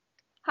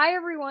Hi,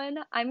 everyone.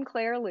 I'm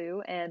Claire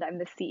Liu, and I'm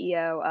the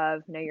CEO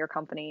of Know Your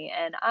Company.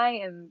 And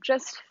I am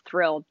just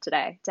thrilled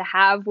today to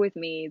have with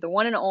me the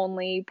one and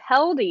only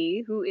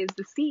Peldi, who is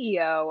the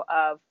CEO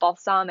of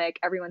Balsamiq,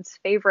 everyone's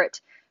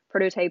favorite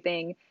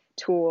prototyping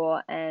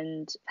tool.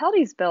 And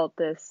Peldi's built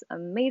this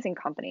amazing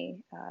company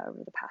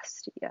over the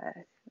past, I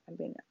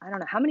don't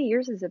know, how many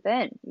years has it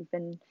been? You've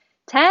been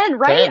 10,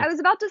 right? I 10. was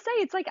about to say,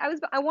 it's like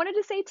I wanted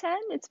to say 10.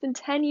 It's been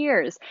 10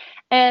 years.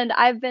 And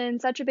I've been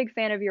such a big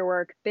fan of your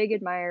work, big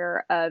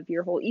admirer of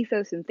your whole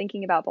ethos and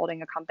thinking about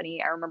building a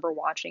company. I remember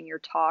watching your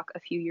talk a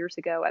few years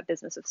ago at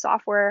Business of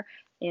Software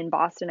in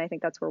Boston. I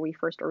think that's where we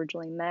first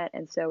originally met.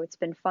 And so it's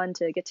been fun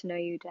to get to know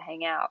you, to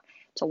hang out,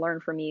 to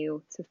learn from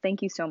you. So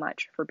thank you so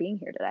much for being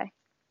here today.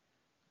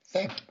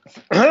 Thank,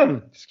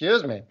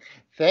 excuse me.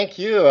 Thank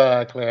you,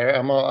 Claire.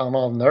 I'm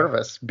all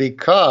nervous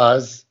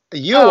because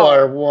you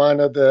are Oh,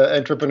 one of the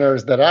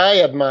entrepreneurs that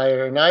I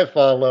admire and I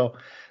follow.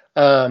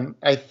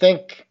 I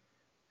think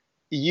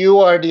you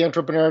are the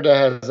entrepreneur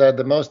that has had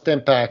the most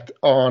impact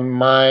on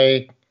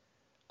my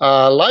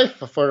life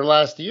for the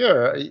last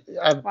year.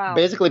 I've wow.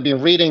 basically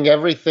been reading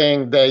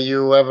everything that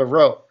you ever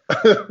wrote.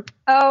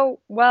 Oh,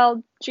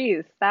 well,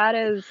 geez, that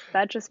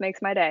just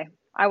makes my day.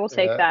 I will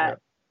take Yeah, that.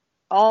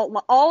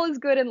 All is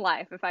good in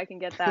life if I can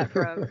get that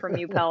from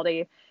you,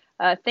 Peldy.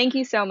 Thank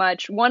you so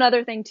much. One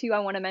other thing too, I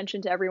want to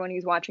mention to everyone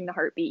who's watching the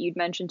Heartbeat. You'd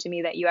mentioned to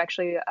me that you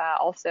actually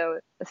also,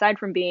 aside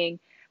from being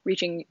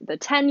reaching the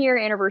 10-year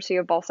anniversary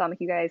of Balsamiq,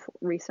 you guys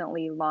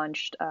recently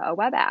launched a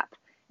web app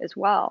as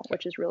well,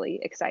 which is really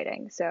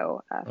exciting.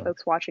 So yeah.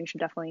 folks watching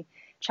should definitely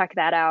check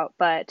that out.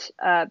 But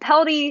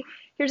Peldy,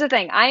 here's the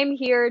thing: I'm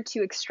here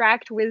to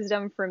extract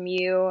wisdom from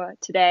you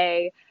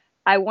today.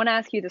 I want to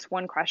ask you this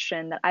one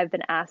question that I've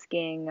been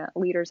asking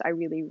leaders I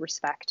really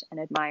respect and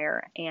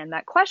admire. And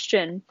that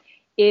question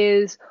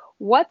is,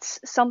 what's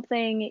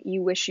something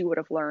you wish you would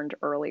have learned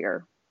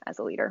earlier as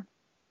a leader?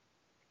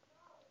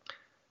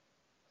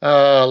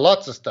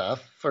 Lots of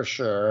stuff for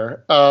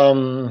sure.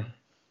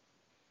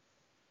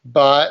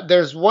 But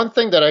there's one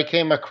thing that I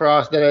came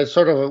across that I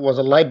sort of was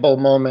a light bulb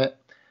moment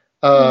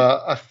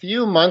Hmm. a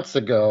few months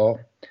ago.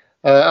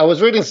 I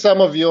was reading some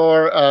of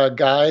your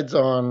guides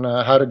on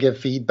how to give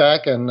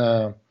feedback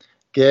and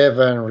give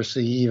and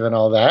receive and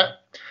all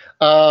that.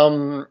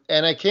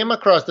 And I came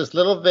across this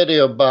little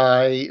video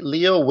by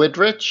Leo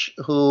Widrich,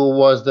 who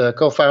was the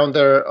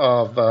co-founder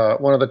of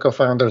one of the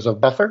co-founders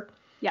of Buffer.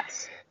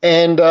 Yes.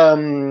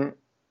 And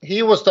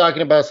he was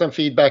talking about some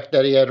feedback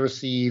that he had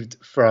received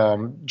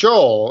from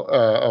Joel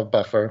of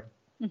Buffer,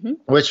 Hmm.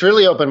 which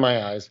really opened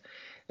my eyes.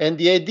 And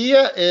the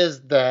idea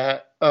is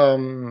that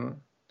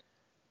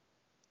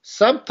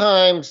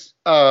sometimes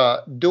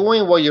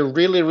doing what you're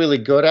really, really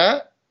good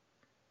at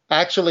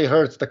actually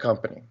hurts the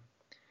company,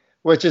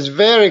 which is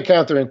very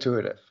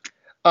counterintuitive.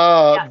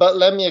 But Yes.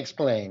 let me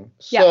explain.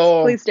 Yes,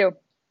 So, please do.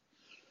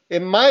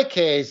 in my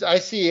case, I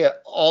see it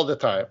all the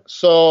time.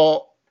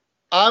 So,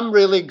 I'm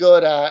really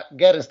good at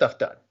getting stuff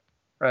done,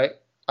 right?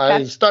 Okay.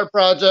 I start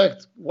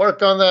projects,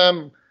 work on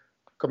them,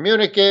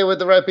 communicate with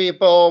the right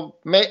people,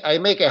 I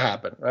make it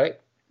happen, right?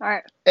 All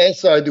right. And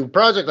so I do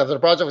project after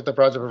project after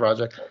project after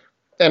project,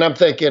 and I'm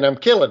thinking I'm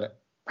killing it.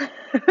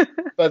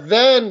 But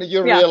then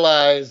you Yeah.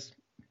 realize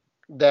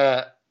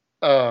that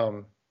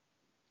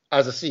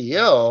as a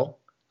CEO,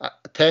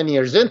 10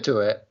 years into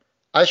it,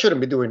 I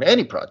shouldn't be doing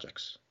any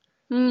projects.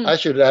 Hmm. I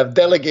should have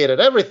delegated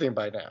everything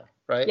by now,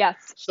 right?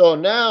 Yes. So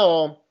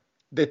now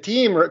the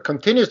team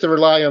continues to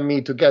rely on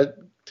me to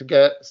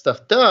get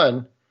stuff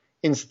done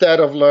instead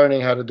of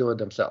learning how to do it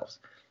themselves.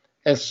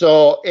 And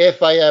so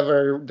if I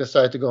ever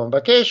decide to go on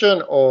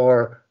vacation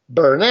or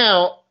burn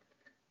out,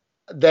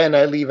 then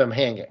I leave them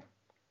hanging.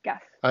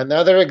 Yes.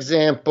 Another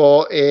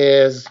example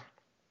is,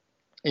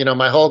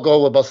 my whole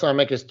goal with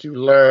Balsamiq is to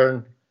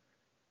learn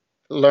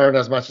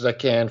as much as I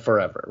can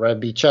forever, right?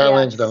 Be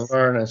challenged and Yes.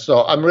 learn, and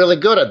so I'm really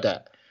good at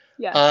that.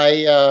 Yes.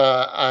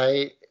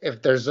 I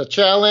if there's a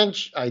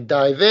challenge, I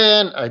dive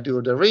in, I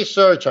do the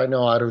research, I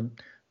know how to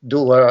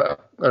do a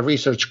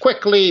research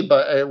quickly,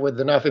 but with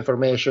enough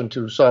information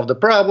to solve the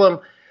problem.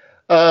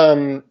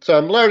 So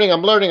I'm learning,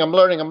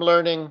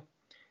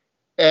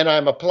 and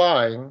I'm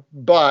applying,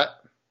 but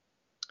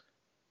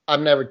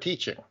I'm never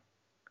teaching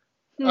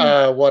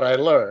Hmm. what I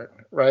learned,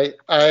 right?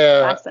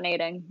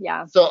 Fascinating.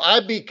 Yeah. So I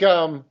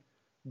become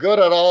good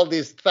at all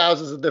these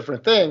thousands of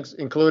different things,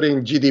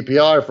 including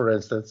GDPR, for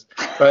instance,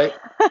 right?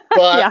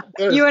 But Yeah.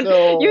 there's You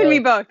no, and me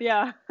both.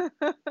 Yeah.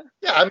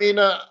 yeah. I mean,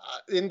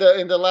 in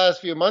the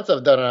last few months,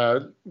 I've done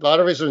a lot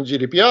of research on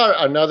GDPR,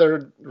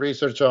 another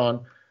research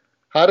on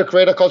how to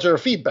create a culture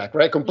of feedback,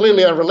 right?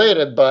 Completely Mm.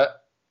 unrelated,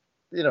 but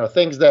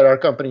things that our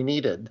company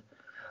needed.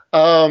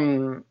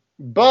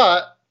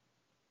 But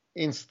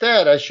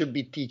instead, I should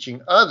be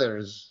teaching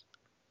others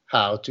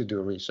how to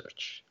do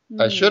research.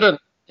 I Mm.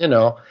 shouldn't, you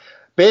know,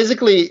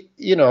 basically,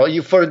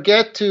 you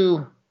forget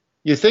to,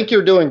 you think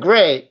you're doing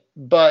great,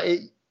 but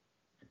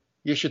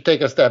you should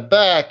take a step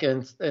back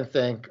and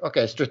think,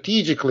 okay,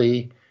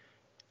 strategically,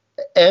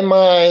 am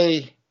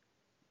I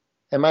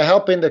am I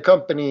helping the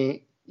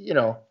company?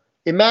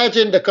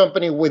 Imagine the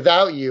company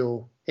without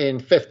you in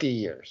 50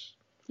 years,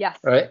 Yes.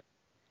 right?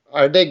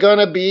 Are they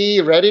gonna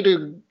be ready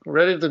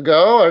to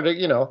go? Are they,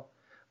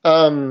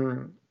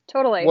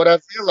 Totally. what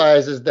I've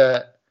realized is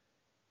that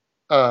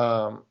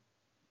um,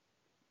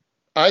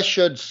 I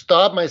should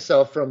stop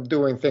myself from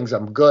doing things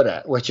I'm good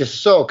at, which is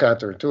so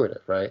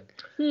counterintuitive, right?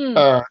 Hmm.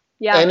 Uh,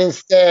 Yeah. and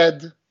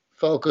instead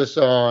focus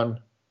on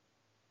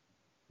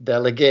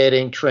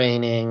delegating,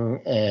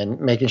 training, and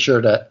making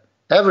sure that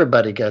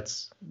everybody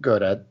gets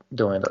good at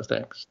doing those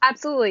things.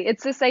 Absolutely.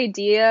 It's this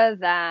idea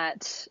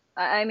that,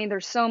 I mean,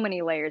 there's so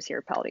many layers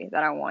here, Peldi,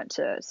 that I want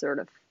to sort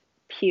of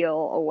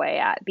peel away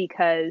at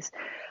because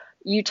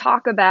you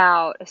talk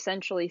about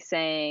essentially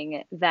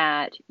saying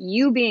that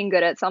you being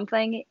good at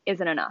something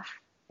isn't enough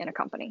in a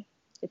company.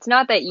 It's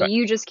not that Right.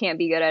 you just can't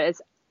be good at it,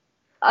 it's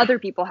other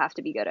people have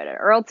to be good at it,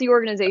 or else the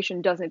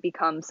organization doesn't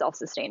become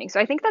self-sustaining. So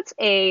I think that's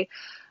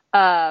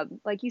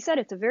like you said,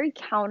 it's a very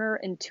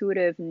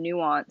counterintuitive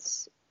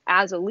nuance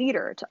as a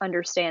leader to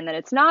understand that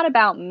it's not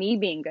about me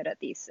being good at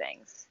these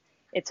things.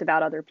 It's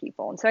about other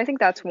people. And so I think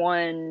that's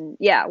one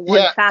Yeah, and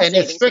it's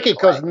fascinating tricky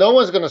because takeaway. no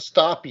one's going to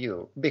stop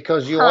you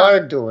because you Huh. are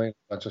doing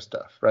a bunch of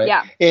stuff, right?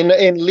 Yeah.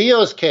 In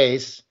Leo's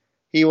case,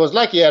 he was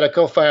lucky he had a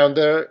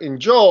co-founder in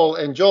Joel,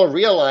 and Joel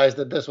realized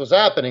that this was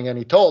happening, and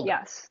he told him.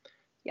 Yes.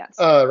 Yes.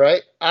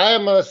 Right? I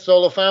am a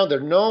solo founder.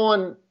 No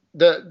one,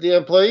 the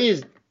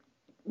employees,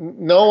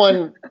 no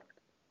one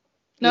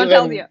No one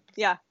tells you. even.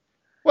 Yeah.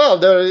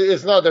 Well,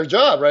 it's not their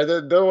job, right?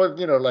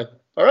 They're like,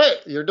 all right,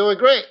 you're doing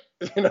great,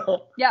 you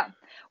know. Yeah.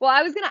 Well,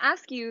 I was going to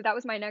ask you, that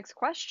was my next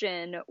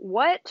question.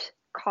 What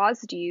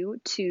caused you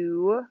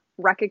to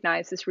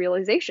recognize this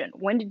realization?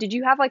 When did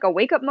you have like a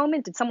wake up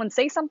moment? Did someone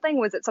say something?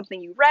 Was it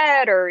something you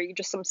read or you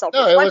just some self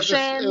No, it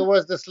reflection?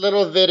 was this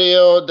little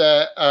video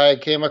that I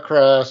came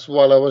across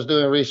while I was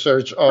doing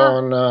research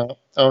Huh.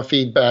 on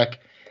feedback,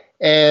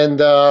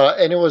 and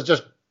it was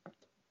just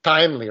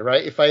timely,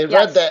 right?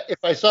 Yes. If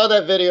I saw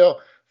that video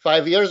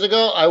 5 years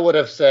ago, I would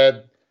have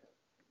said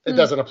it Hmm.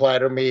 doesn't apply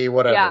to me,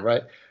 whatever, Yeah.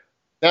 right?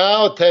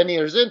 Now, 10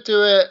 years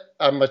into it,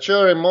 I'm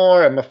maturing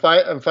more. I'm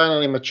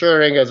finally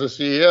maturing as a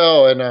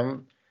CEO, and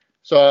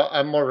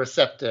I'm more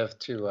receptive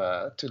to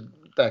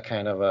that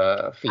kind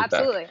of feedback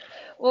Absolutely.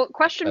 Well,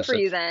 question for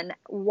you message. then.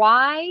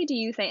 Why do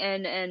you think,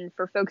 and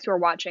for folks who are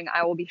watching,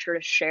 I will be sure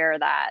to share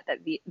that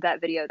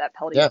video that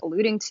Peldy's Yeah.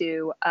 alluding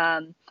to.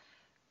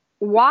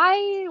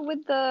 Why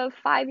would the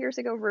 5 years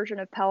ago version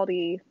of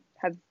Peldy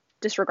have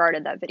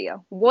disregarded that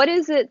video? What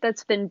is it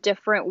that's been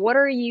different? What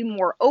are you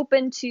more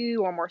open to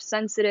or more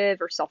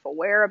sensitive or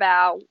self-aware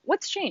about?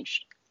 What's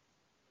changed?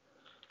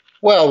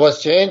 Well,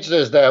 what's changed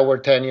is that we're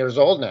 10 years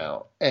old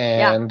now,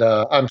 Yeah. and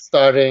I'm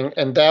starting,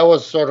 and that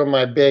was sort of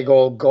my big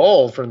old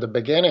goal from the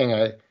beginning.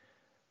 I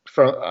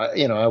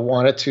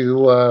wanted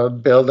to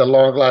build a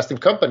long-lasting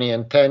company,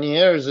 and 10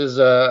 years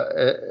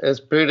is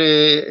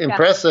pretty Yeah.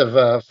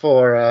 impressive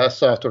for a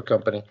software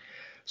company.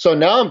 So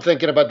now I'm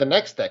thinking about the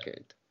next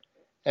decade,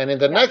 and in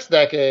the Yeah. next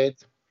decade,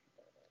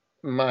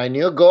 my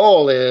new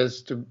goal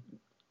is to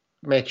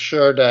make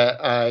sure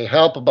that I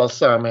help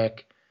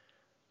Balsamiq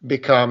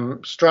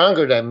become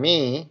stronger than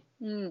me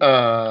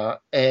Mm.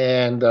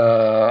 and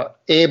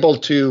able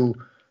to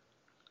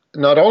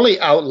not only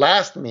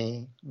outlast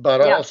me,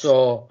 but Yes.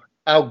 also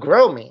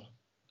outgrow me.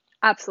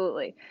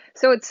 Absolutely.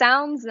 So it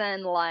sounds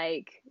then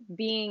like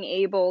being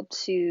able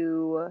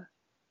to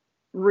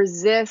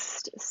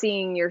resist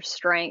seeing your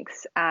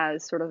strengths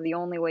as sort of the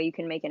only way you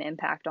can make an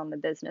impact on the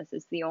business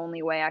is the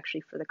only way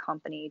actually for the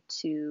company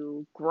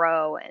to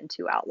grow and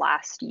to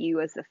outlast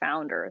you as the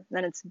founder.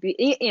 Then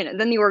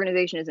then the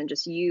organization isn't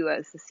just you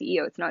as the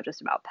CEO. It's not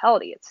just about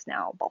Peldi. It's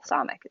now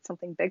Balsamiq. It's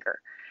something bigger.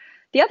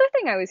 The other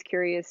thing I was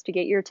curious to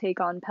get your take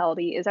on,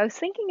 Peldi, is I was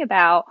thinking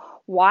about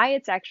why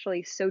it's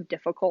actually so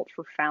difficult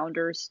for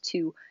founders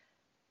to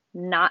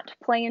not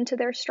play into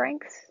their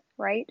strengths,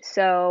 right?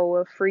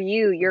 So for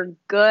you, you're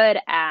good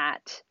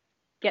at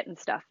getting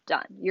stuff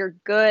done. You're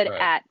good Right.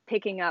 at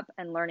picking up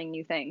and learning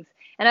new things.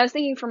 And I was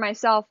thinking for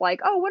myself, like,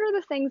 oh, what are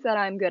the things that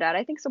I'm good at?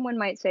 I think someone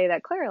might say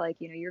that, Claire, like,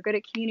 you're good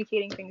at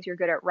communicating things, you're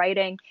good at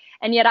writing.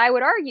 And yet I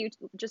would argue,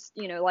 just,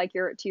 like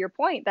to your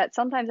point, that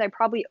sometimes I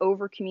probably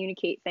over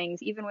communicate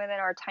things, even within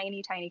our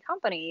tiny, tiny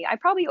company. I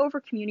probably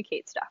over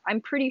communicate stuff. I'm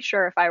pretty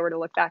sure if I were to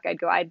look back, I'd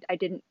go, I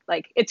didn't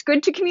like, it's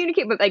good to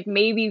communicate, but like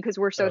maybe because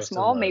we're That so was too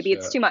small, much. maybe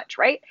it's Yeah. too much,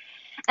 right?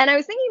 And I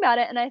was thinking about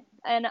it,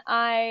 and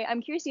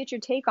I'm curious to get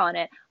your take on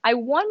it. I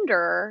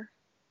wonder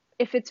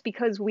if it's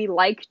because we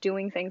like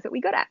doing things that we're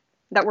good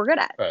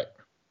at. Right.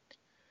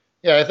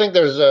 Yeah. I think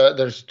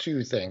there's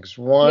two things.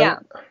 Yeah.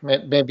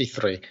 One, maybe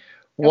three. Okay.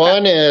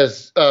 One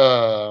is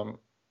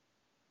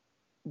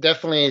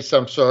definitely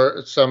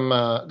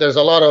there's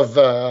a lot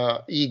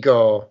of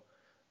ego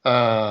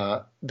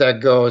that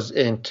goes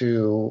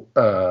into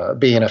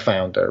being a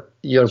founder.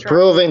 You're Sure.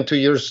 proving to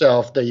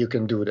yourself that you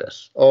can do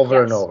this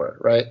over and Yes. over,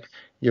 right?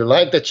 You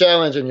like the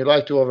challenge and you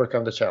like to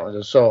overcome the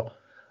challenges. So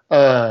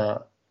uh,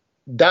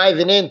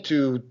 diving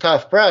into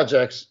tough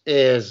projects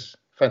is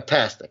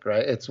fantastic,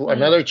 right? It's Mm.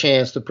 another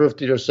chance to prove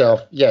to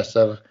yourself, yes,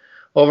 I've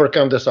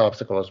overcome this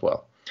obstacle as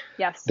well.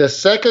 Yes. The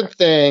second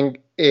thing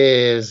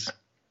is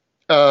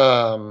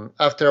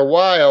after a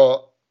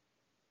while,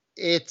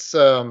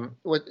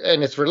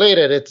 and it's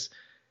related. It's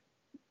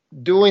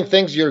doing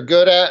things you're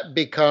good at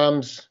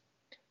becomes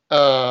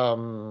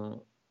um,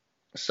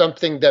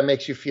 something that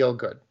makes you feel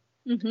good,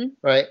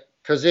 right?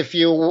 Because if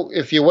you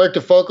were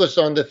to focus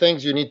on the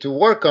things you need to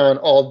work on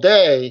all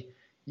day,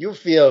 you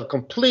feel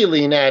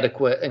completely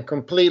inadequate and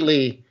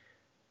completely,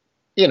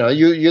 you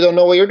don't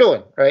know what you're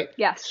doing, right?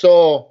 Yes.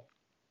 So,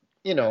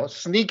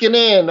 sneaking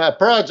in a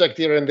project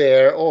here and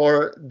there,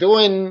 or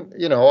doing,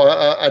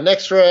 an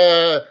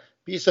extra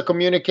piece of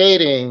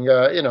communicating,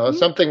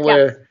 something Yes.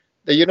 where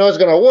that is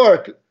going to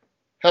work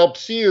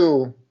helps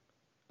you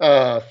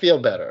feel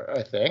better,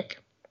 I think.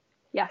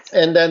 Yes.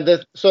 And then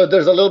so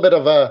there's a little bit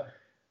of a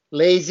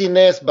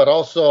laziness, but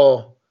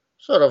also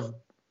sort of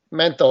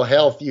mental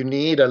health. You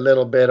need a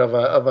little bit of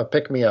a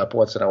pick me up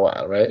once in a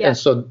while, right? Yes. And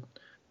so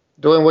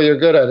doing what you're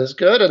good at is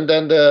good. And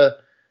then the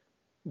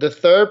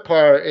third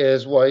part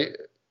is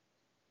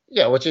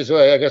which is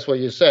I guess what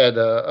you said.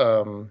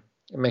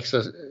 It makes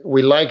us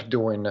we like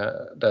doing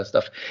that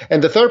stuff.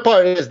 And the third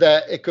part is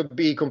that it could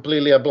be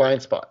completely a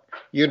blind spot.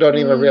 You don't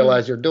even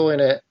realize you're doing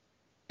it.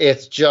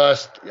 It's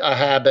just a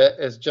habit.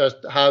 It's just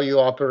how you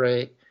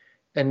operate,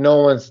 and no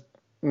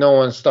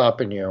one's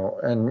stopping you,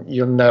 and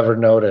you'll never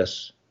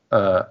notice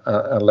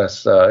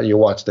unless you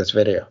watch this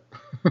video.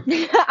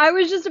 I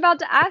was just about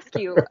to ask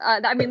you.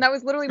 I mean, that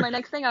was literally my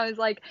next thing. I was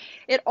like,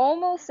 it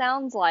almost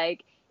sounds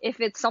like if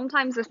it's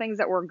sometimes the things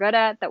that we're good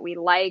at, that we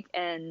like,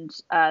 and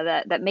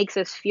that makes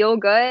us feel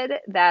good,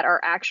 that are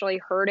actually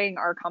hurting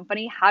our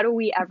company. How do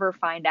we ever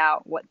find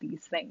out what these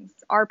things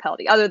are,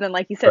 Peldi? Other than,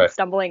 like you said, Right.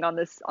 stumbling on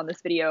this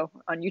video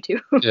on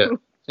YouTube. Yeah.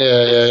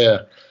 Yeah.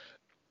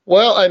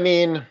 Well, I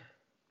mean,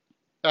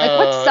 Like,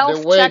 what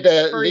the way self-checks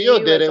that for Leo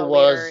you did as it a leader?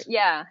 was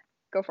Yeah,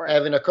 go for it.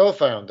 having a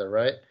co-founder,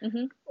 right?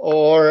 Mm-hmm.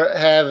 Or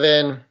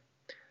having,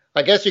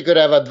 I guess you could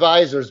have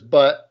advisors,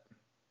 but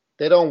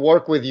they don't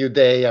work with you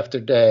day after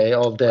day,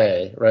 all Right.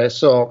 day, right?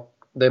 So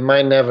they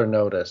might never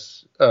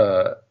notice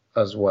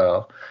as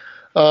well.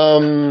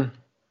 Um,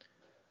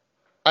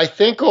 I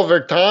think over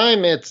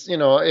time, it's,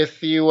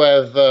 if you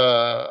have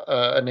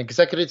an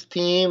executive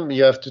team,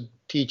 you have to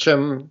teach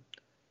them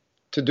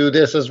to do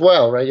this as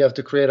well, right? You have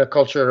to create a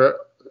culture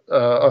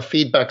of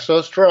feedback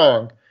so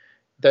strong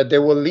that they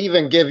will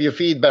even give you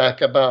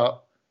feedback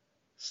about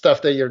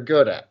stuff that you're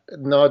good at,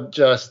 not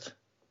just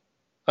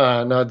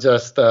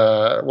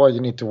what you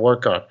need to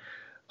work on.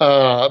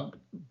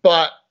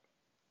 But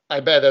I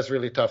bet that's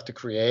really tough to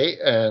create,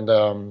 and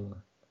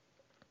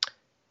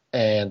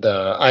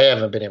I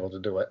haven't been able to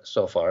do it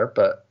so far,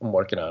 but I'm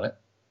working on it.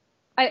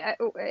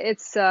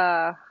 It's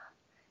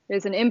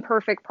there's an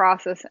imperfect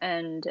process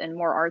and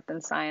more art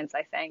than science,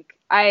 I think.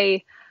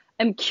 I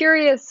am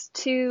curious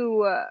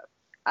to.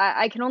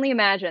 I can only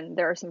imagine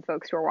there are some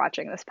folks who are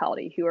watching this,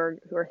 Peldi, who are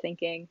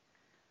thinking,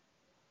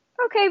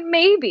 okay,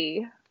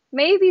 maybe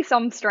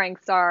some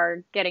strengths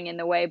are getting in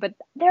the way, but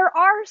there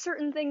are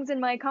certain things in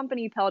my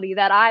company, Peldi,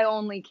 that I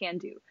only can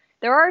do.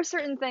 There are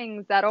certain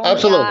things that only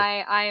Absolutely.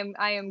 I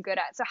am good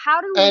at. So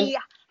how do And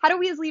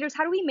we as leaders,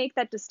 how do we make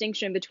that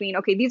distinction between,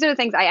 okay, these are the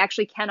things I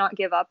actually cannot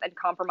give up and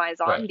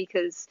compromise on right,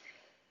 because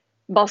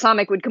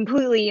Balsamiq would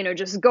completely,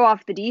 just go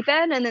off the deep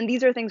end, and then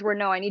these are things where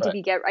no, right. I need to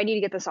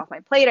get this off my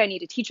plate. I need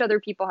to teach other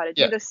people how to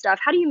do Yeah. this stuff.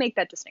 How do you make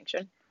that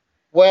distinction?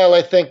 Well,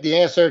 I think the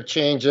answer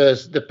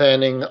changes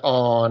depending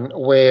on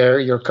where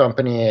your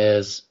company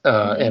is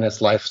Mm-hmm. in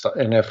its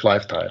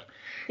lifetime.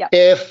 Yeah.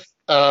 If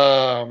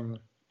I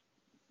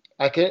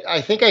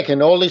think I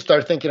can only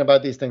start thinking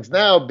about these things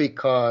now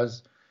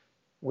because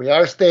we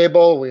are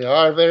stable, we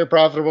are very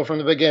profitable from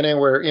the beginning.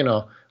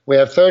 We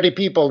have 30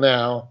 people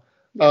now,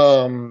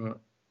 Yes.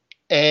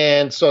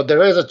 and so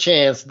there is a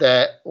chance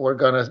that we're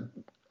gonna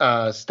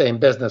stay in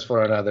business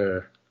for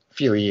another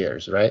few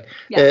years, right?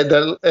 Yes.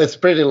 It's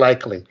pretty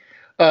likely.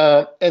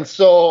 And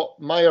so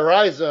my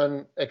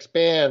horizon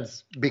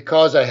expands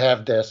because I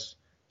have this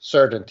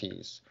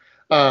certainties.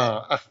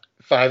 Yes.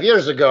 5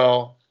 years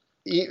ago,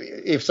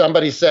 if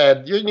somebody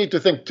said you need to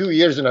think 2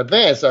 years in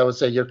advance, I would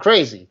say you're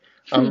crazy.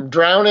 I'm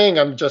drowning.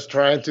 I'm just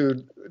trying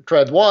to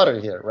tread water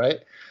here, right?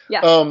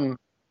 Yes.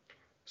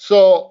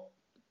 So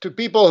to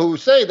people who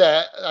say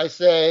that, I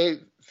say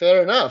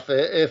fair enough.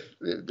 If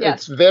it's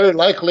Yes. very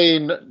likely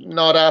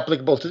not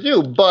applicable to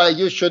you, but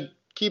you should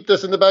keep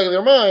this in the back of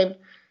your mind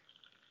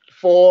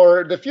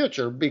for the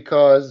future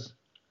because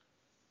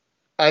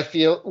I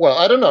feel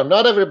I don't know.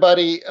 Not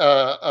everybody's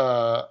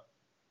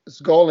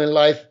goal in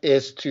life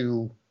is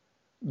to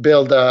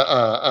build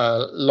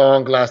a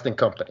long-lasting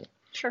company.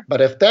 Sure. But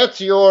if that's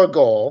your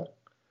goal,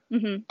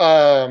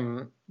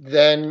 Mm-hmm.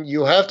 then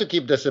you have to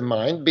keep this in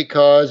mind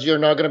because you're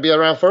not going to be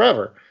around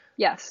forever.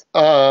 Yes.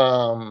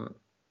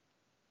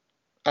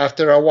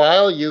 After a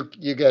while, you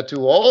get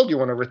too old, you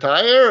want to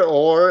retire,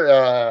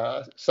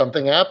 or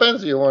something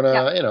happens, you want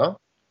Yeah. to,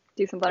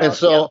 Do something and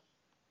else.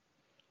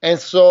 Yeah.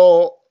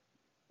 so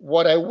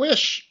what I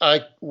wish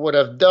I would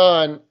have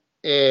done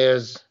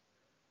is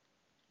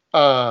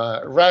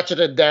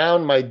ratcheted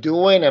down my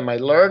doing and my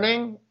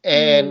learning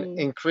and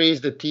increase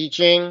the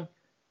teaching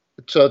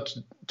to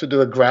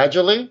do it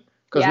gradually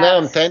Because now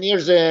I'm Yes. 10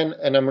 years in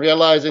and I'm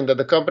realizing that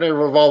the company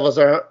revolves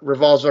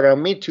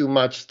around me too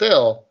much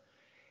still.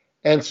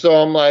 And so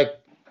I'm like,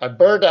 I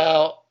burned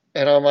out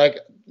and I'm like,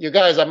 you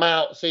guys, I'm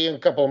out. See you in a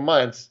couple of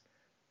months.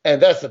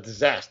 And that's a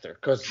disaster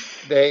because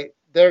they're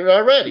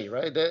not ready,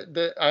 right? I Of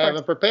course.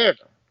 haven't prepared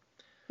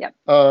Yep.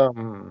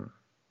 them.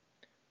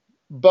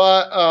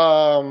 But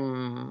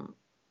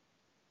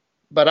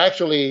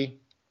actually,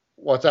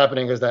 what's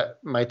happening is that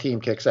my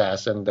team kicks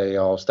ass and they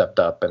all stepped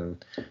up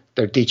and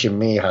they're teaching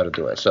me how to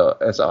do it. So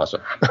it's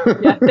awesome.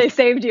 Yeah, they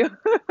saved you.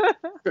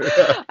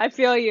 Yeah. I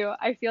feel you.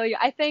 I feel you.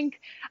 I think,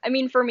 I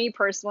mean, for me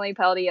personally,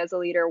 Peldi, as a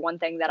leader, one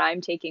thing that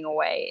I'm taking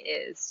away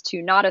is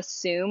to not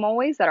assume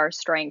always that our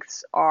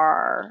strengths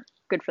are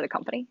good for the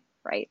company,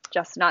 right?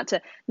 Just not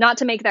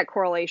to make that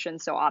correlation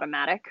so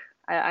automatic.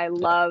 I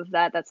love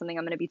that. That's something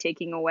I'm going to be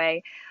taking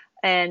away.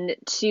 And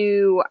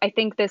to, I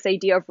think this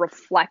idea of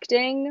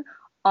reflecting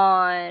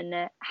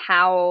on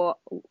how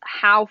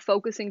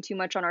focusing too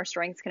much on our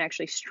strengths can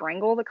actually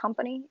strangle the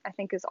company, I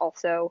think is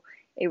also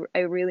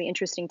a really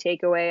interesting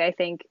takeaway. I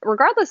think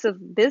regardless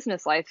of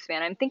business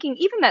lifespan, I'm thinking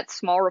even that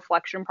small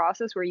reflection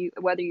process where you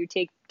whether you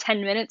take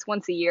 10 minutes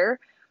once a year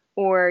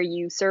or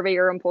you survey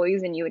your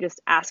employees and you would just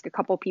ask a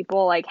couple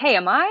people like, hey,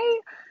 am I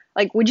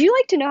like, would you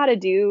like to know how to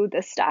do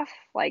this stuff?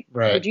 Like, would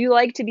Right. you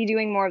like to be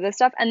doing more of this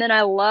stuff? And then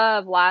I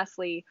love,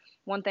 lastly,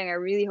 one thing I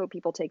really hope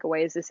people take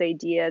away is this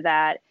idea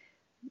that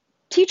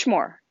teach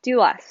more, do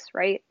less,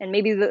 right? And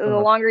maybe the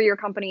Mhm. longer your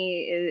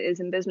company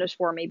is in business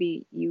for,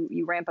 maybe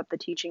you ramp up the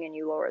teaching and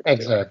you lower the doing.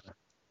 Exactly.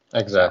 So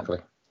Exactly.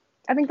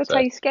 I think that's how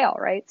Exactly. you scale,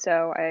 right?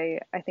 So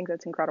I think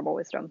that's incredible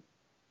wisdom.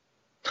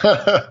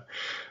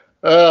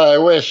 I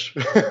wish.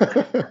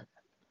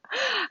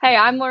 Hey,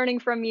 I'm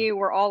learning from you.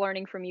 We're all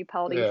learning from you,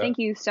 Peldi. Yeah. Thank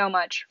you so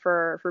much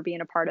for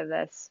being a part of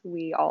this.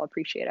 We all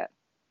appreciate it.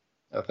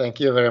 Thank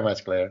you very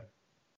much, Claire.